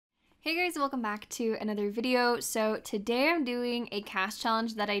Hey guys, welcome back to another video. So today I'm doing a cast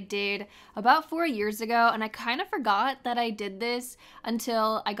challenge that I did about 4 years ago, and I kind of forgot that I did this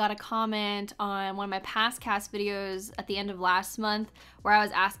until I got a comment on one of my past cast videos at the end of last month where I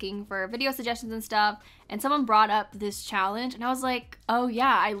was asking for video suggestions and stuff, and someone brought up this challenge and I was like, oh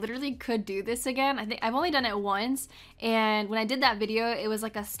yeah, I literally could do this again. I think I've only done it once, and when I did that video it was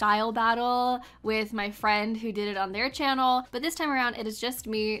like a style battle with my friend who did it on their channel, but this time around it is just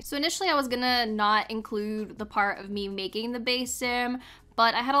me. So initially I was gonna not include the part of me making the base sim,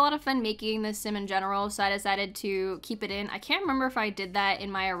 but I had a lot of fun making this sim in general, so I decided to keep it in. I can't remember if I did that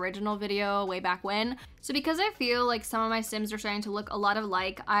in my original video way back when. So because I feel like some of my sims are starting to look a lot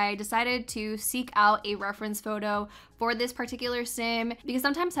alike, I decided to seek out a reference photo for this particular sim, because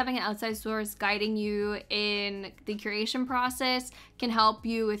sometimes having an outside source guiding you in the creation process can help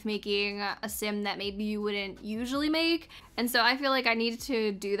you with making a sim that maybe you wouldn't usually make. And so I feel like I needed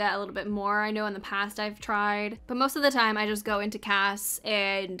to do that a little bit more. I know in the past I've tried, but most of the time I just go into casts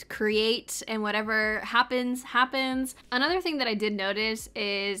and create, and whatever happens, happens. Another thing that I did notice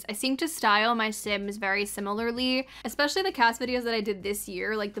is I seem to style my sims very similarly, especially the cast videos that I did this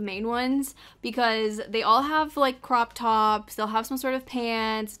year, like the main ones, because they all have like crop tops, they'll have some sort of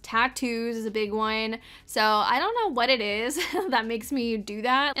pants, tattoos is a big one. So I don't know what it is that makes me do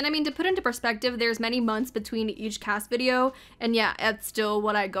that. And I mean, to put into perspective, there's many months between each cast video, and yeah, that's still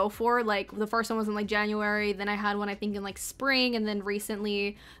what I go for. Like the first one was in like January, then I had one I think in like spring, and then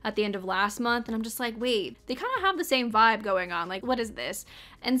recently at the end of last month, and I'm just like, wait, they kind of have the same vibe going on, like what is this?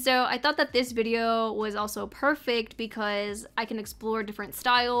 And so I thought that this video was also perfect because I can explore different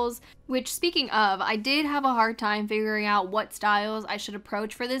styles, which, speaking of, I did have a hard time figuring out what styles I should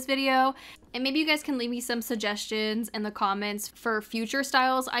approach for this video. And maybe you guys can leave me some suggestions in the comments for future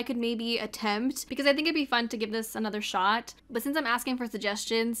styles I could maybe attempt, because I think it'd be fun to give this another shot. But since I'm asking for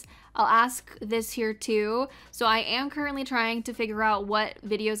suggestions, I'll ask this here too. So I am currently trying to figure out what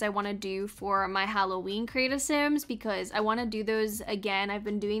videos I want to do for my Halloween creative sims, because I want to do those again. I've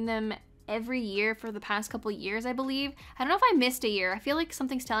been doing them every year for the past couple years, I believe. I don't know if I missed a year. I feel like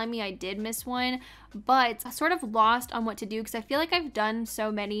something's telling me I did miss one, but I sort of lost on what to do because I feel like I've done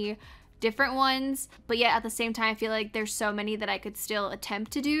so many different ones, but yet at the same time I feel like there's so many that I could still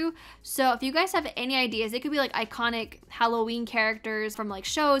attempt to do. So if you guys have any ideas, it could be like iconic Halloween characters from like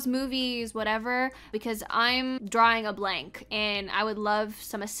shows, movies, whatever, because I'm drawing a blank and I would love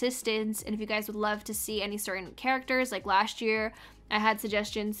some assistance. And if you guys would love to see any certain characters, like last year I had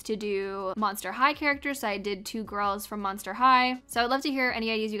suggestions to do Monster High characters, so I did 2 girls from Monster High. So I'd love to hear any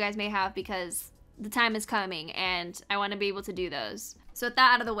ideas you guys may have, because the time is coming and I want to be able to do those. So with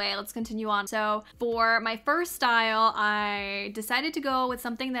that out of the way, let's continue on. So for my first style, I decided to go with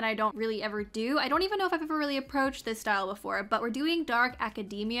something that I don't really ever do. I don't even know if I've ever really approached this style before, but we're doing dark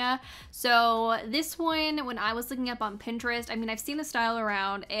academia. So this one, when I was looking up on Pinterest, I mean, I've seen the style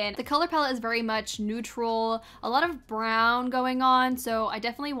around and the color palette is very much neutral, a lot of brown going on. So I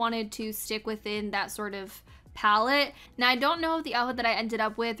definitely wanted to stick within that sort of palette. Now I don't know if the outfit that I ended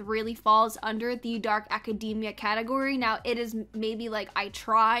up with really falls under the dark academia category. Now it is maybe like I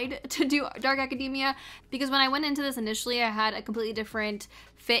tried to do dark academia, because when I went into this initially I had a completely different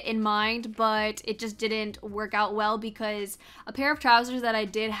fit in mind, but it just didn't work out well because a pair of trousers that I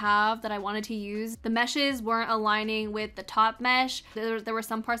did have that I wanted to use, the meshes weren't aligning with the top mesh. There were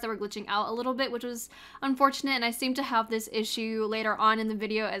some parts that were glitching out a little bit, which was unfortunate, and I seem to have this issue later on in the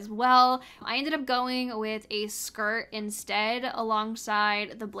video as well. I ended up going with a skirt instead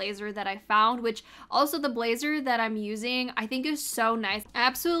alongside the blazer that I found, which also the blazer that I'm using I think is so nice. I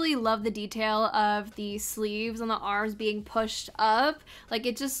absolutely love the detail of the sleeves on the arms being pushed up. Like,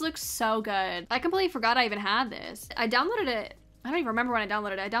 it just looks so good. I completely forgot I even had this. I downloaded it. I don't even remember when I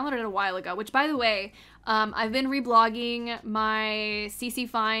downloaded it. I downloaded it a while ago, which, by the way, I've been reblogging my CC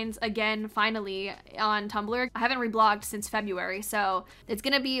finds again, finally, on Tumblr. I haven't reblogged since February, so it's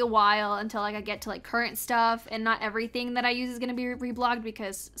gonna be a while until like I get to like current stuff, and not everything that I use is gonna be reblogged,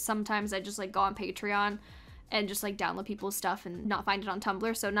 because sometimes I just like go on Patreon and just like download people's stuff and not find it on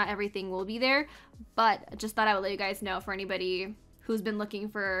Tumblr, so not everything will be there. But just thought I would let you guys know for anybody who's been looking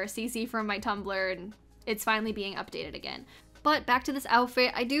for CC from my Tumblr, and it's finally being updated again. But back to this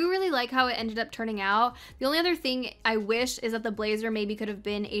outfit, I do really like how it ended up turning out. The only other thing I wish is that the blazer maybe could have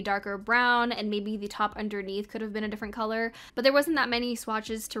been a darker brown, and maybe the top underneath could have been a different color, but there wasn't that many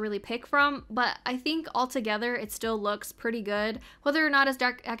swatches to really pick from. But I think altogether it still looks pretty good. Whether or not it's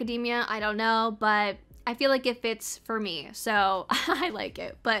dark academia, I don't know, but I feel like it fits for me, so I like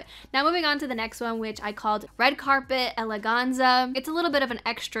it. But now moving on to the next one, which I called Red Carpet Eleganza. It's a little bit of an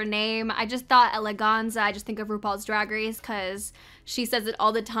extra name. I just thought Eleganza, I just think of RuPaul's Drag Race, because she says it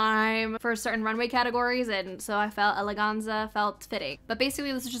all the time for certain runway categories, and so I felt eleganza felt fitting. But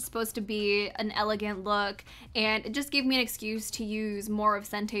basically this is just supposed to be an elegant look, and it just gave me an excuse to use more of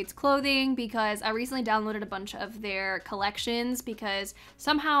Sentate's clothing because I recently downloaded a bunch of their collections because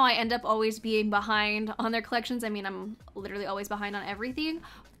somehow I end up always being behind on their collections. I mean, I'm literally always behind on everything.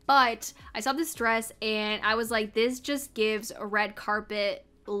 But I saw this dress and I was like, this just gives a red carpet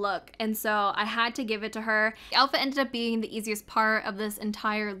look, and so I had to give it to her. The outfit ended up being the easiest part of this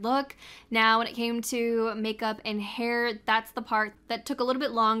entire look. Now when it came to makeup and hair, that's the part that took a little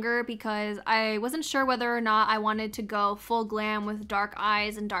bit longer because I wasn't sure whether or not I wanted to go full glam with dark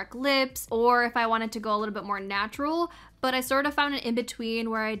eyes and dark lips or if I wanted to go a little bit more natural. But I sort of found an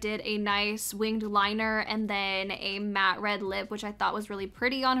in-between where I did a nice winged liner and then a matte red lip, which I thought was really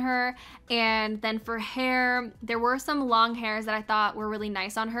pretty on her. And then for hair, there were some long hairs that I thought were really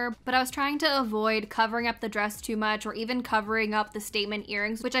nice on her, but I was trying to avoid covering up the dress too much or even covering up the statement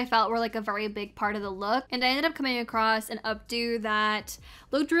earrings, which I felt were like a very big part of the look. And I ended up coming across an updo that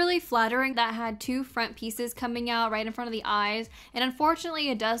looked really flattering, that had two front pieces coming out right in front of the eyes. And unfortunately,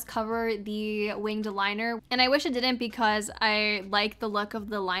 it does cover the winged liner. And I wish it didn't because I like the look of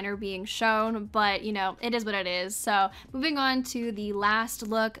the liner being shown, but you know, it is what it is. So moving on to the last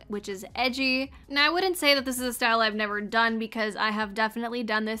look, which is edgy. Now I wouldn't say that this is a style I've never done because I have definitely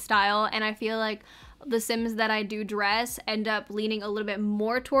done this style, and I feel like the Sims that I do dress end up leaning a little bit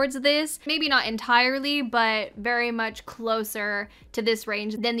more towards this. Maybe not entirely, but very much closer to this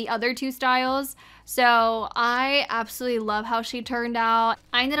range than the other two styles. So I absolutely love how she turned out.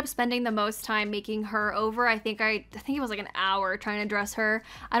 I ended up spending the most time making her over. I think it was like an hour trying to dress her.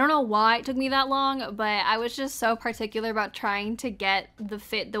 I don't know why it took me that long, but I was just so particular about trying to get the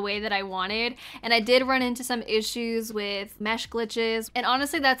fit the way that I wanted. And I did run into some issues with mesh glitches. And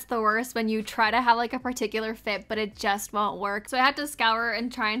honestly, that's the worst when you try to have like a particular fit, but it just won't work. So I had to scour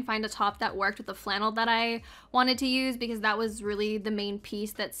and try and find a top that worked with the flannel that I wanted to use because that was really the main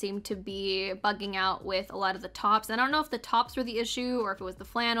piece that seemed to be bugging out with a lot of the tops. And I don't know if the tops were the issue or if it was the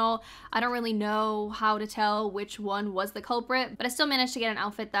flannel. I don't really know how to tell which one was the culprit, but I still managed to get an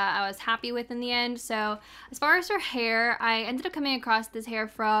outfit that I was happy with in the end. So as far as her hair, I ended up coming across this hair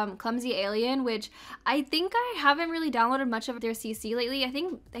from Clumsy Alien, which I think I haven't really downloaded much of their CC lately. I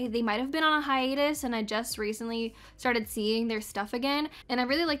think they might have been on a hiatus and I just recently started seeing their stuff again. And I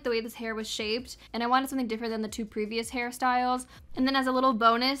really liked the way this hair was shaped and I wanted something different than the two previous hairstyles. And then as a little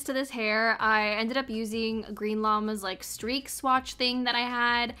bonus to this hair, I ended up using Green Llama's like streak swatch thing that I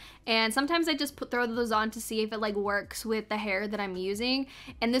had, and sometimes I just throw those on to see if it like works with the hair that I'm using.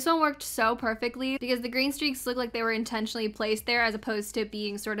 And this one worked so perfectly because the green streaks look like they were intentionally placed there as opposed to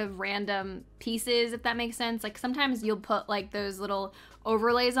being sort of random pieces, if that makes sense. Like sometimes you'll put like those little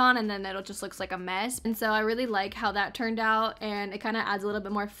overlays on and then it'll just looks like a mess. And so I really like how that turned out, and it kind of adds a little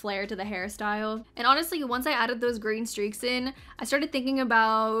bit more flair to the hairstyle. And honestly, once I added those green streaks in, I started thinking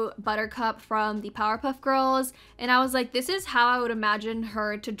about Buttercup from the Powerpuff Girls, and I was like, this is how I would imagine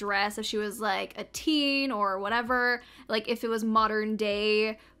her to dress if she was like a teen or whatever, like if it was modern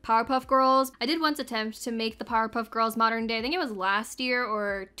day Powerpuff Girls. I did once attempt to make the Powerpuff Girls modern day. I think it was last year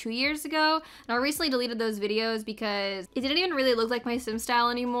or 2 years ago. And I recently deleted those videos because it didn't even really look like my sim style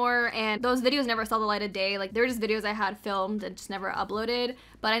anymore. And those videos never saw the light of day. Like they were just videos I had filmed and just never uploaded.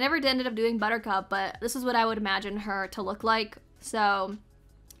 But I never ended up doing Buttercup, but this is what I would imagine her to look like. So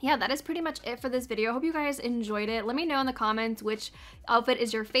yeah, that is pretty much it for this video. I hope you guys enjoyed it. Let me know in the comments which outfit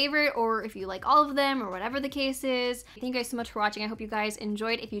is your favorite or if you like all of them or whatever the case is. Thank you guys so much for watching. I hope you guys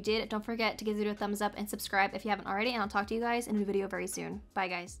enjoyed. If you did, don't forget to give this video a thumbs up and subscribe if you haven't already, and I'll talk to you guys in a video very soon. Bye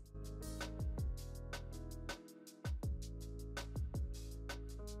guys.